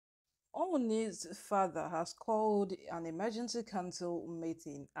Ooni's father has called an emergency council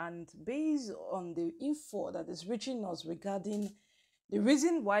meeting, and based on the info that is reaching us regarding the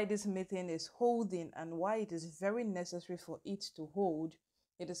reason why this meeting is holding and why it is very necessary for it to hold,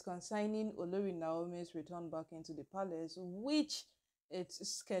 it is concerning Olori Naomi's return back into the palace, which it's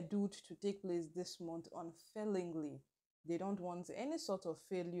scheduled to take place this month unfailingly. They don't want any sort of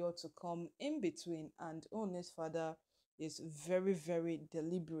failure to come in between, and Ooni's father is very, very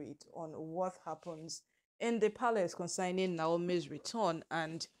deliberate on what happens in the palace concerning Naomi's return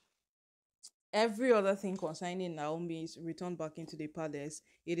and every other thing concerning Naomi's return back into the palace.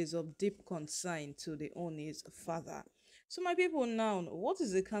 It is of deep concern to the Oni's father. So, my people, now, what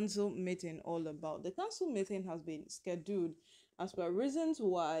is the council meeting all about? The council meeting has been scheduled as per reasons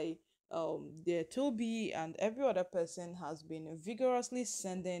why the Tobi and every other person has been vigorously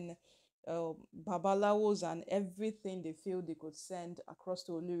sending babalawos and everything they feel they could send across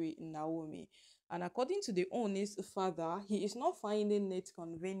to Olori Naomi. And according to the Oni's father, he is not finding it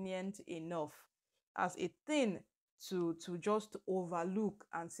convenient enough as a thing to just overlook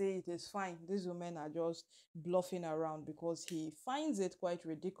and say it is fine. These women are just bluffing around, because he finds it quite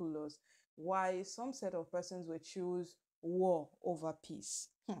ridiculous why some set of persons will choose war over peace.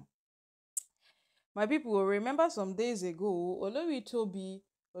 My people will remember some days ago, Olori Tobi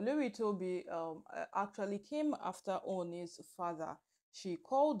actually came after Oni's father. She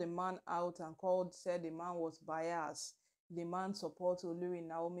called the man out and said the man was biased. The man supports Olori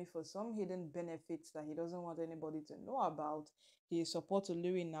Naomi for some hidden benefits that he doesn't want anybody to know about. He supports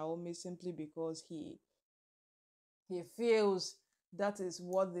Olori Naomi simply because he feels that is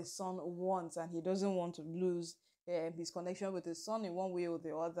what the son wants, and he doesn't want to lose his connection with his son in one way or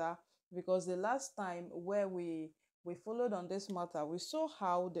the other. Because the last time where we followed on this matter, we saw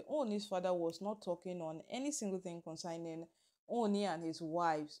how the Oni's father was not talking on any single thing concerning Oni and his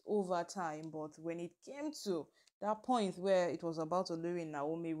wives over time. But when it came to that point where it was about Olori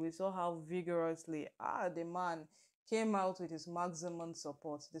Naomi, we saw how vigorously the man came out with his maximum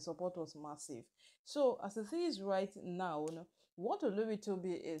support. The support was massive. So as it is right now, what Olori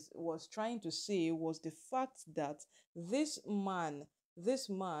Tobi was trying to say was the fact that this man this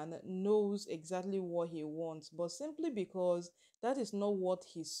man knows exactly what he wants, but simply because that is not what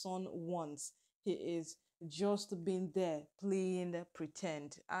his son wants, he is just being there playing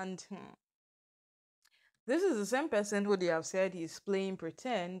pretend. And this is the same person who they have said he's playing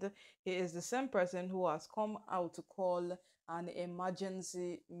pretend. He is the same person who has come out to call an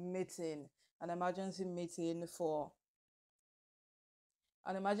emergency meeting, an emergency meeting for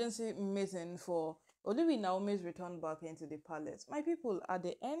an emergency meeting for Olori Naomi's return back into the palace. My people, at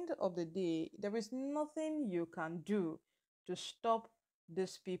the end of the day, there is nothing you can do to stop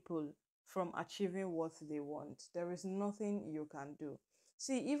these people from achieving what they want. There is nothing you can do.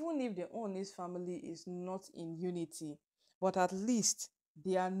 See, even if the Onis family is not in unity, but at least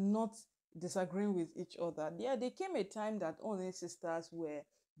they are not disagreeing with each other. There came a time that Oni sisters were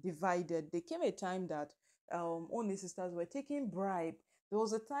divided. There came a time that Oni sisters were taking bribe. There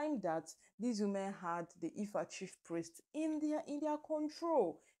was a time that these women had the Ifa chief priest in their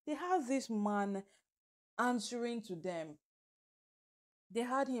control. They had this man answering to them. They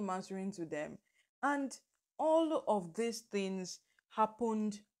had him answering to them. And all of these things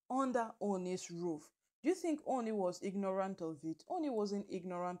happened under Oni's roof. Do you think Oni was ignorant of it? Oni wasn't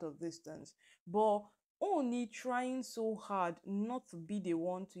ignorant of these things. But Oni trying so hard not to be the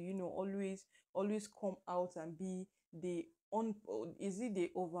one to, always come out and be the is it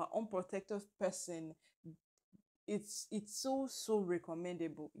the over unprotected person. It's so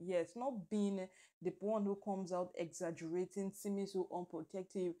recommendable. Yes, not being the one who comes out exaggerating, seeming so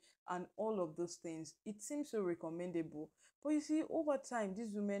unprotective, and all of those things. It seems so recommendable. But you see, over time,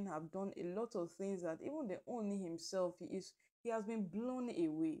 these women have done a lot of things that even the Oni himself, he has been blown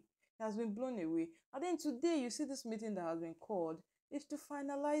away. He has been blown away. And then today, you see this meeting that has been called is to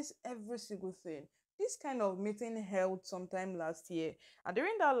finalize every single thing. This kind of meeting held sometime last year, and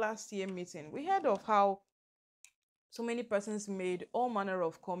during that last year meeting, we heard of how so many persons made all manner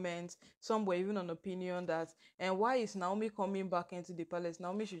of comments. Some were even an opinion that, and why is Naomi coming back into the palace?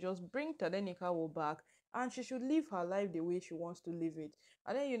 Naomi should just bring Tadenikawo back, and she should live her life the way she wants to live it.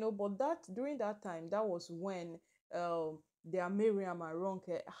 And then, but that during that time, that was when their Miriam and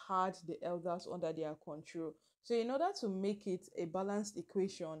Ronke had the elders under their control. So in order to make it a balanced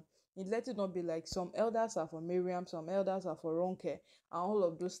equation, it let it not be like some elders are for Miriam, some elders are for Ronke, and all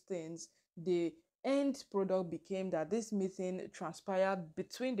of those things. They end product became that this meeting transpired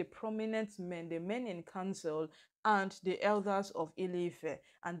between the prominent men, the men in council, and the elders of Ile-Ife.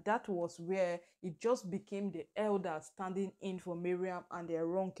 And that was where it just became the elders standing in for Miriam and the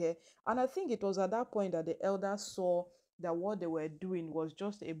Ronke. And I think it was at that point that the elders saw that what they were doing was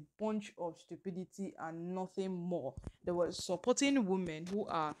just a bunch of stupidity and nothing more. They were supporting women who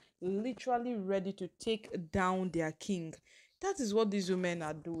are literally ready to take down their king. That is what these women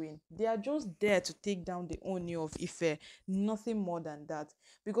are doing. They are just there to take down the Ooni of Ife, nothing more than that.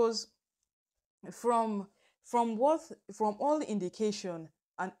 Because from what from all indication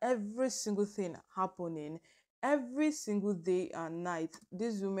and every single thing happening, every single day and night,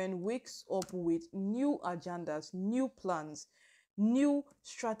 this woman wakes up with new agendas, new plans, new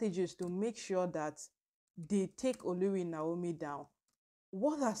strategies to make sure that they take Olori Naomi down.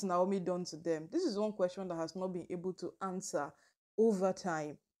 What has Naomi done to them? This is one question that has not been able to answer over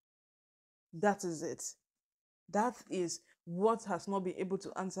time. That is it. That is what has not been able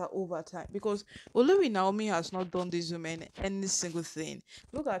to answer over time, because Olori Naomi has not done this woman any single thing.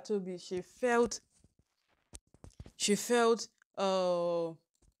 Look at Tobi. She felt uh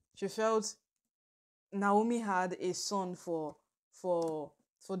she felt Naomi had a son for for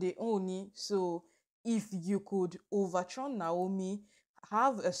the Oni. So if you could overthrow Naomi,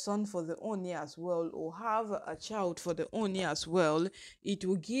 have a son for the Oni as well, or have a child for the Oni as well, it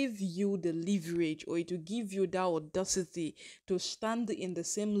will give you the leverage, or it will give you that audacity to stand in the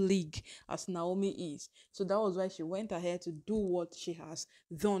same league as Naomi is. So that was why she went ahead to do what she has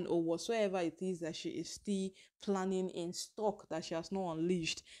done, or whatsoever it is that she is still planning in stock that she has not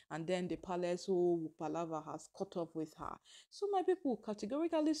unleashed, and then the palace whole palaver has caught up with her. So my people,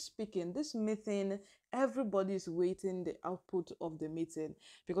 categorically speaking, this meeting, everybody is waiting the output of the meeting,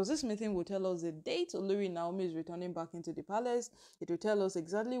 because this meeting will tell us the date Olori Naomi is returning back into the palace. It will tell us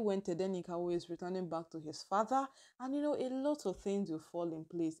exactly when Tedenikawo is returning back to his father, and a lot of things will fall in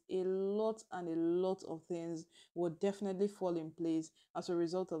place. A lot and a lot of things will definitely fall in place as a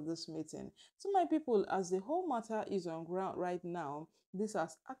result of this meeting. So my people, as the whole matter is on ground right now, this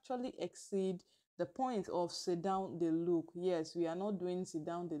has actually exceeded the point of sit down the look. Yes, we are not doing sit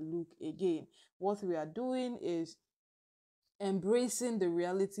down the look again. What we are doing is embracing the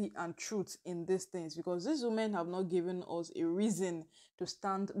reality and truth in these things, because these women have not given us a reason to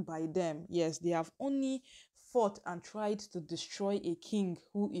stand by them. Yes, they have only fought and tried to destroy a king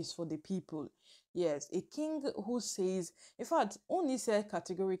who is for the people. Yes, a king who says, in fact, only said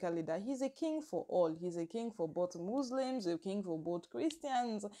categorically that he's a king for all. He's a king for both Muslims, a king for both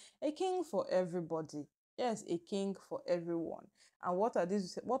Christians, a king for everybody. Yes, a king for everyone. And what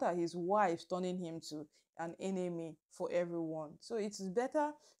are his wives turning him to? An enemy for everyone. So it's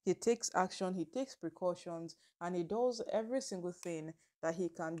better he takes action, he takes precautions, and he does every single thing that he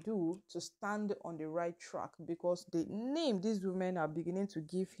can do to stand on the right track, because the name these women are beginning to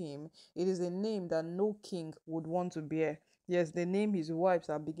give him, it is a name that no king would want to bear. Yes, the name his wives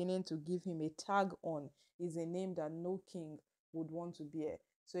are beginning to give him a tag on is a name that no king would want to bear.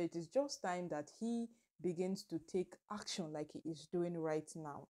 So it is just time that he begins to take action like he is doing right now.